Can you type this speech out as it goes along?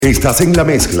Estás en la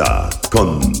mezcla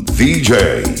con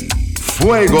DJ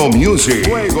Fuego Music.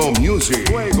 Fuego Music.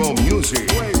 Fuego Music.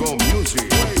 Fuego Music.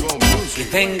 Fuego Music. Que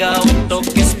tenga un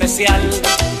toque especial,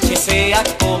 que sea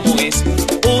como es,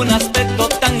 un aspecto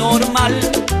tan normal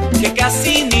que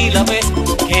casi ni la ves,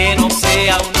 que no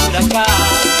sea un huracán,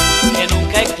 que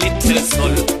nunca eclipse el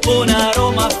sol, un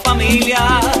aroma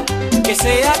familiar, que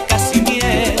sea casi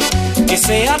miel, que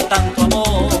sea tanto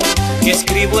amor, que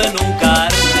escribo en un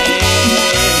cartel.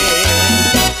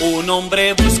 Un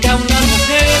hombre busca una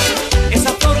mujer,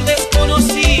 esa flor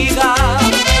desconocida,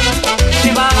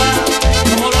 que va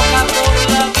como loca por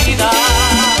la vida.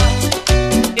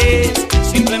 Es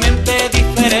simplemente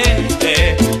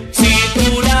diferente. Si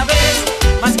tú la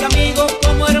ves más que amigo,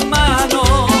 como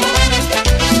hermano,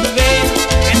 ven,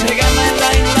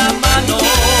 entrégamela en la mano.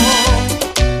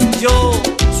 Yo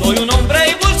soy un hombre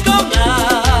y busco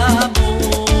una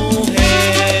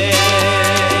mujer.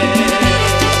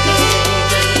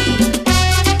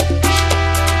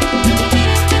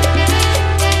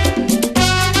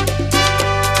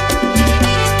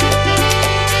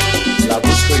 La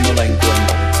busco y no la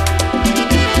encuentro.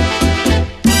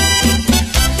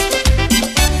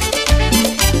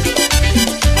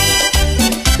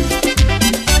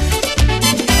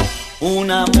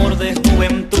 Un amor de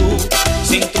juventud,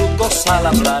 sin trucos al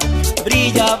hablar,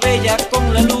 brilla bella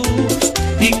con la luz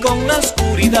y con la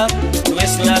oscuridad. No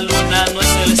es la luna, no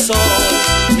es el sol,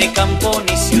 ni campo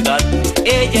ni ciudad.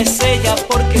 Ella es ella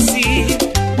porque sí,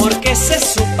 porque ese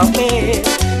es su papel.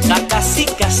 La casi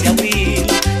abril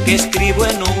que escribo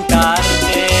en un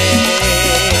cartel.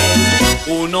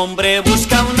 Un hombre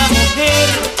busca una mujer,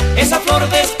 esa flor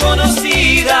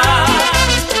desconocida,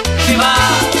 que va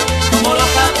como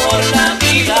loca por la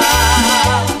vida.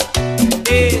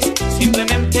 Es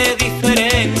simplemente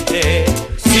diferente.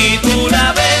 Si tú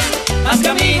la ves más que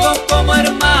amigo, como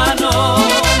hermano,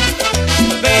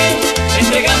 ven,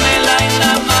 entrégamela en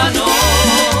la mano.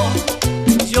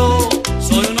 Yo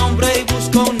soy un hombre y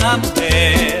busco una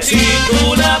mujer. Si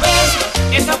tú la ves,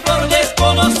 esa flor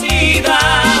desconocida,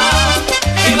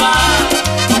 que va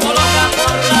como loca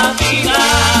por la vida.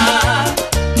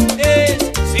 Es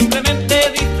simplemente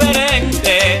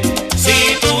diferente. Si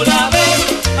tú la ves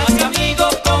más que amigo,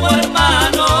 como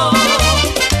hermano,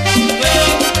 ven,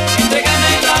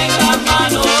 entrégamela en la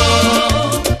mano.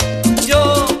 Yo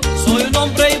soy un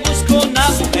hombre y busco una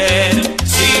mujer.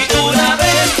 Si tú la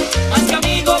ves más que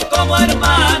amigo, como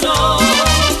hermano,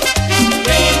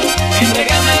 ven,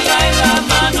 entrégamela en la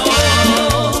mano.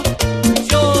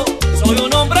 Yo soy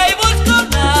un hombre y busco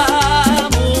una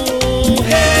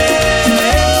mujer.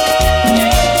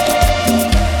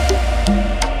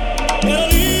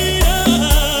 Carolina,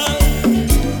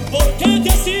 ¿por qué te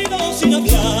has ido sin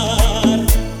hablar?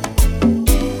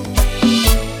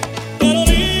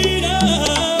 Carolina,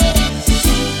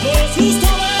 no es justo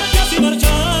verte así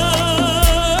marchar.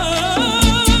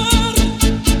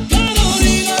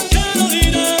 Carolina,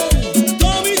 Carolina,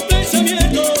 con mis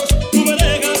pensamientos tú me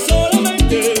dejas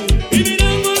solamente y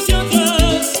mirando hacia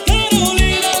atrás.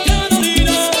 Carolina,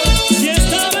 Carolina, si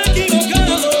estaba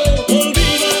equivocado,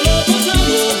 olvida lo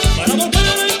pasado para volver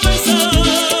a empezar.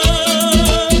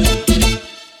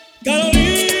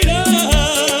 Carolina,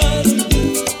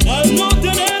 al no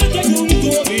tenerte junto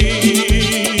a mí.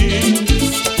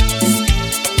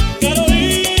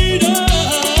 Carolina,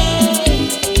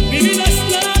 mi vida es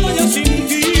nada ya sin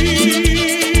ti.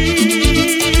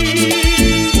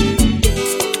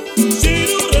 Sin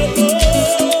un retoque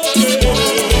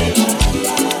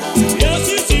y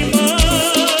así sin más.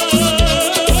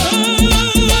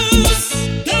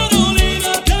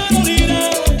 Carolina, Carolina,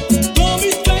 con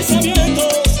mis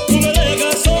pensamientos tú me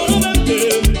dejas solamente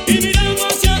y mirando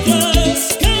hacia atrás.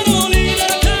 Carolina,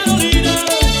 Carolina,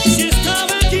 si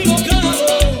estaba equivocado,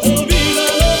 olvida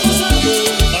lo pasado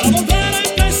para volver a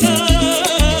empezar.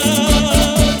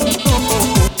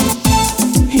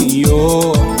 Y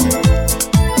yo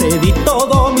te di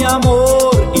todo mi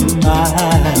amor y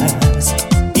más,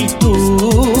 y tú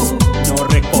no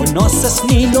reconoces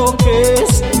ni lo que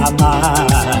es amar.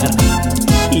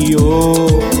 Y yo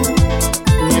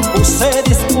me puse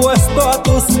dispuesto a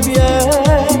tus pies,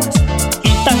 y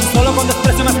tan solo con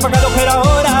desprecio me has pagado, pero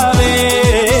ahora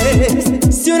ves.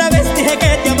 Si una vez dije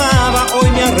que te amaba, hoy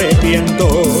me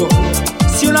arrepiento.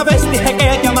 Si una vez dije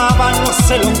que te amaba, no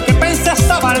sé lo que pensé,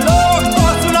 estaba loco.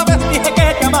 Si una vez dije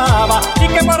que te amaba y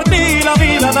que por ti la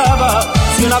vida daba.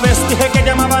 Si una vez dije que te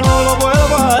amaba, no lo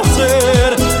vuelvo a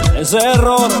hacer. Ese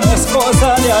error es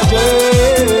cosa de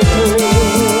ayer.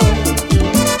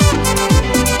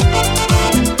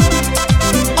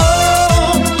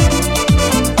 Oh,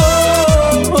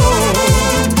 oh, oh.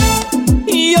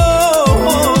 Yo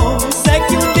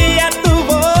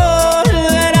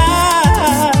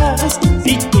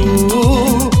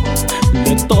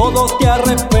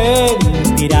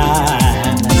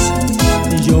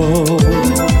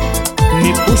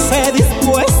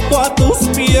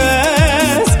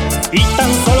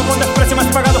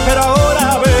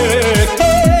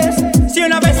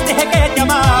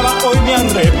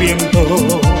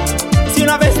arrepiento. Si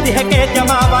una vez dije que te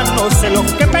amaba, no sé lo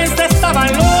que pensé, estaba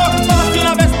loco. Si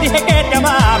una vez dije que te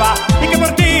amaba y que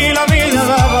por ti la vida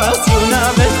daba. Si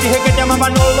una vez dije que te amaba,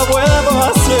 no lo vuelvo a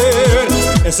hacer.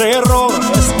 Ese error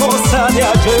es cosa de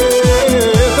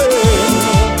ayer.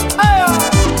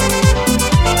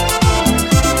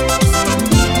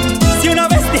 Si una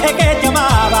vez dije que te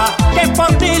amaba, que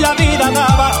por ti la vida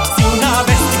daba. Si una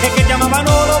vez dije que te amaba,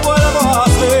 no lo vuelvo a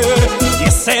hacer. Y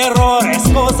ese error es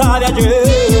cosa de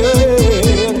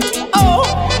ayer. Oh.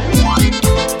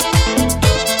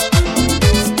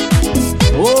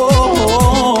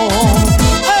 Oh.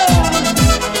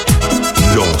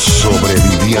 Los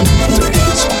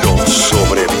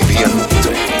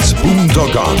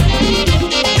sobrevivientes.com.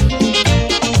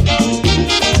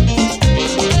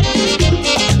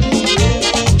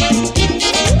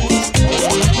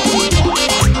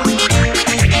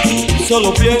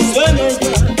 Solo pienso en ella,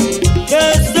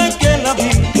 desde que la vi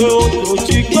de otro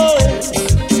chico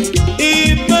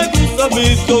y me gusta mi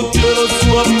quiero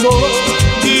su amor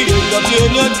y ella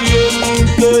tiene a quien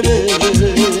querer.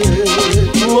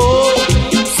 Oh,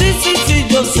 sí,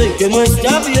 yo sé que no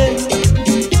está bien,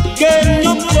 que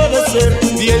no puede ser,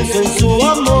 pienso en su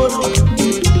amor,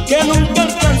 que nunca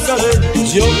alcanzaré.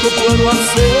 Yo qué puedo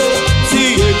hacer si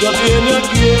ella tiene a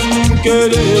quien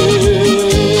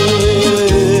querer.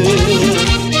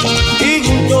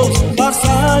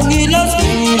 Pasan y las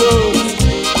miro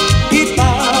y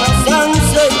pasan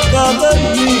cerca de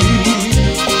mí.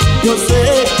 Yo sé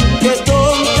que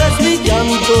tonto es mi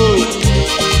llanto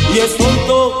y es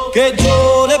tonto que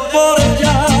llore por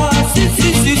ella. Sí,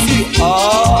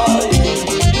 ay.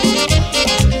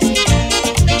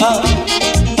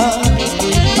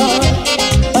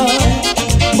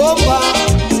 Bomba.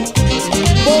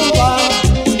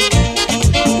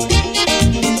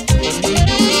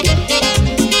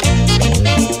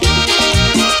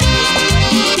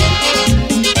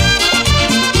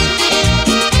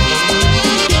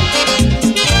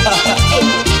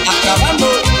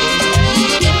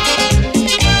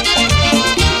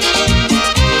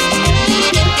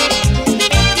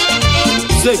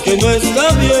 Sé que no está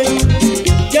bien,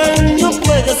 que no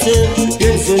puede ser,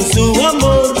 pienso en su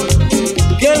amor,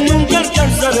 que nunca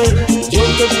alcanzaré. Yo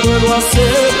qué puedo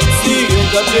hacer si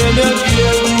ella tiene a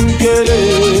quien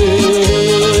querer.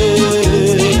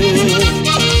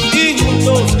 Y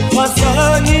juntos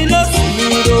pasan y las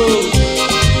miro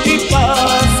y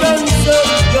pasan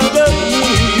cerca de mí.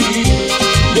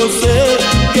 Yo sé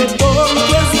que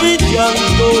tonto es mi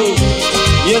llanto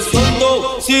y es tonto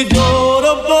si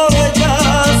lloro por ella.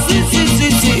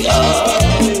 Sí,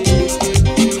 ay.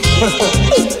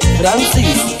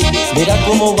 Francis, mira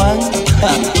cómo van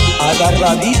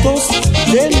agarraditos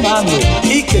de mano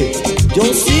y que yo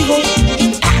sigo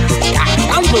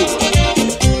cantando.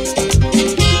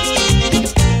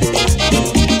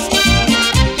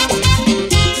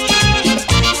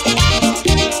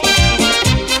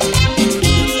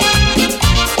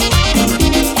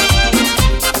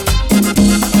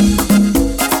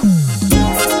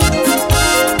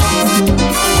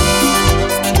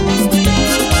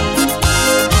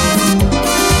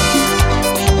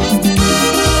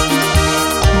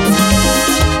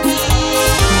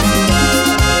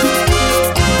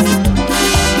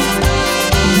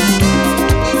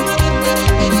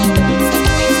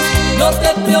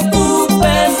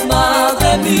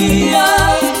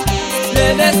 Le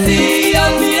decía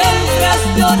mientras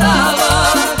lloraba,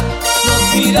 nos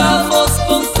miramos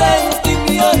con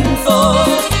sentimientos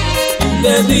y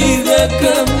le dije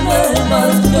que me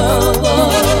marchaba.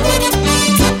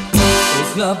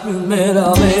 Es la primera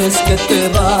vez que te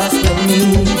vas de mí,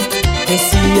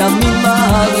 decía mi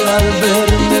madre al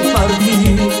verme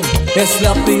partir. Es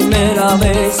la primera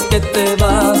vez que te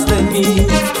vas de mí,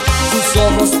 tus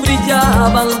ojos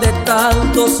brillaban de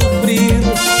tanto sufrir.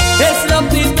 Es la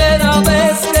primera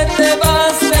vez que te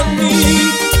vas de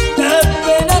mí, qué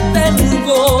pena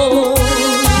tengo.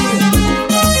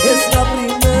 Es la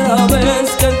primera vez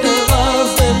que te vas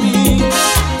de mí,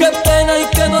 qué pena y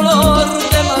qué dolor,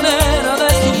 qué manera de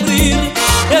sufrir.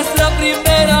 Es la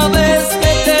primera vez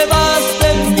que te vas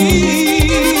de mí.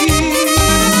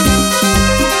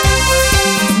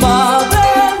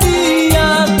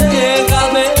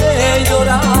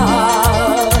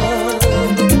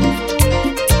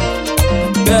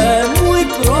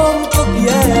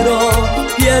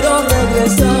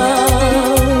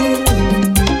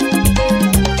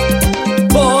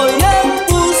 Voy en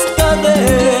busca de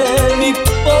mi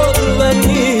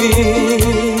porvenir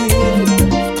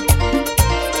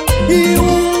y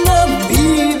una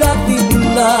vida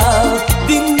digna,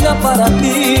 digna para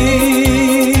ti.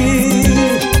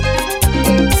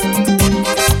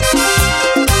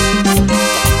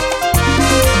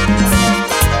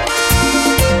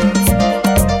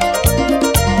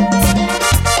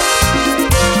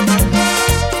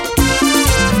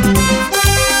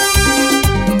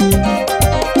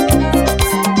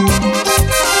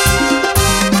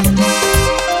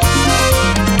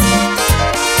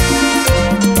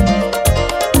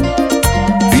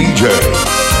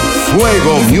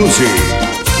 Fuego Music.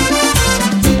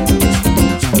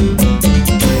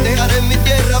 Dejaré mi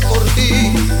tierra por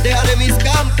ti, dejaré mis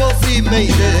campos y me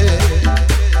iré.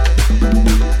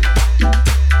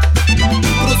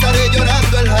 Cruzaré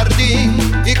llorando el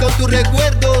jardín y con tus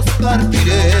recuerdos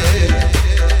partiré.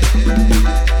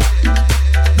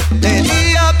 De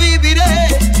día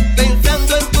viviré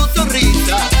pensando en tu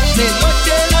sonrisa, de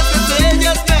noche las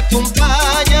estrellas me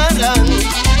acompañarán.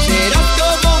 Serás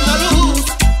como una luz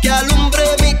que alumbre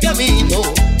mi camino.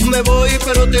 Me voy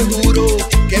pero te juro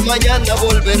que mañana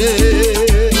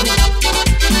volveré.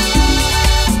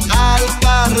 Al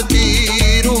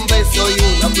partir un beso y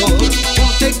una flor,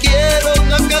 un te quiero,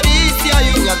 una caricia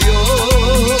y un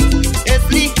adiós. Es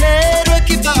ligero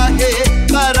equipaje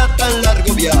para tan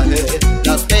largo viaje,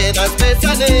 las penas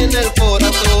pesan en el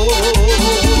corazón.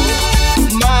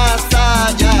 Más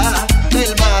allá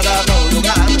del mar habrá un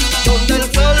lugar donde el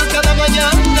sol cada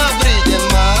mañana brille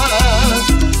más.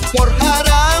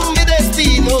 Forjarán mi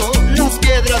destino las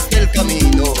piedras del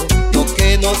camino, lo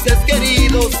que nos es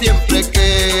querido siempre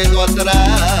quedó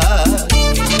atrás.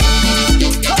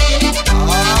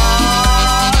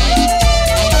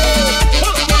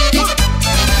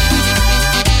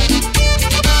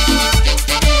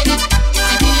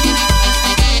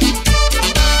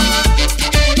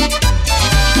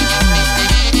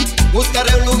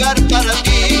 Buscaré un lugar para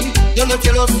ti, donde el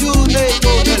cielo se une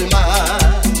con el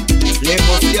mar,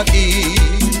 lejos de aquí.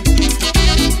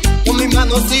 Con mis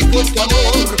manos y con tu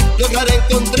amor lograré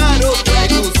encontrar otra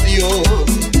ilusión,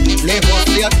 lejos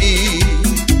de aquí.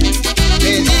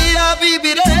 De día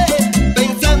viviré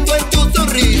pensando en tu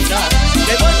sonrisa,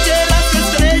 de noche las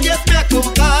estrellas me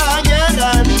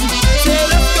acompañarán.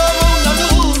 Serás como una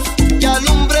luz que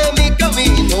alumbre mi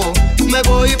camino. Me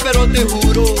voy pero te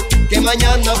juro que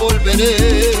mañana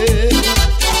volveré.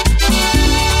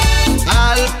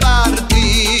 Al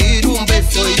partir un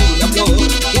beso y una flor,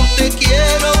 un te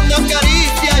quiero, una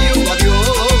caricia y un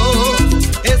adiós.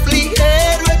 Es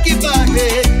ligero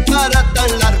equipaje para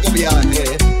tan largo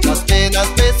viaje, las penas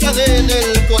pesan en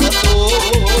el corazón.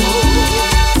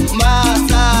 Más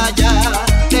allá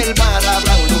del mar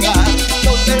habrá un lugar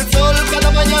donde el sol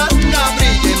cada mañana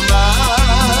brille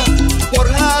más.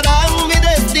 Forjarán mi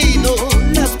destino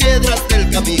las piedras del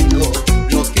camino,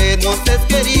 lo que nos es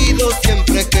querido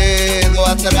siempre quedó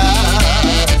atrás.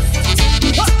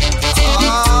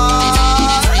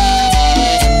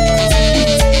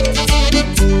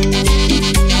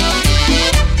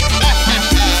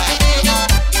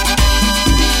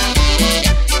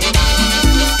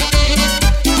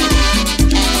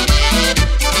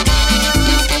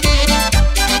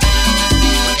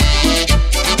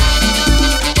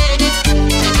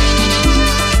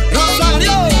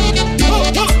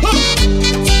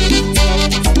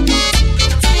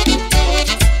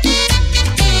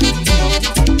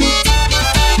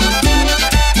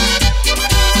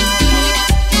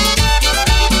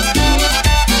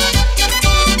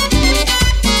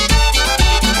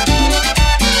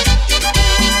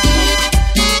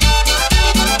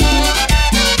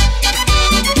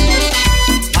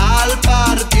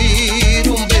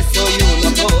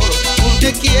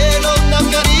 Te quiero, una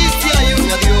caricia y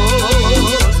un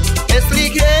adiós. Es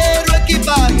ligero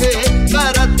equipaje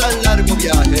para tan largo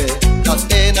viaje,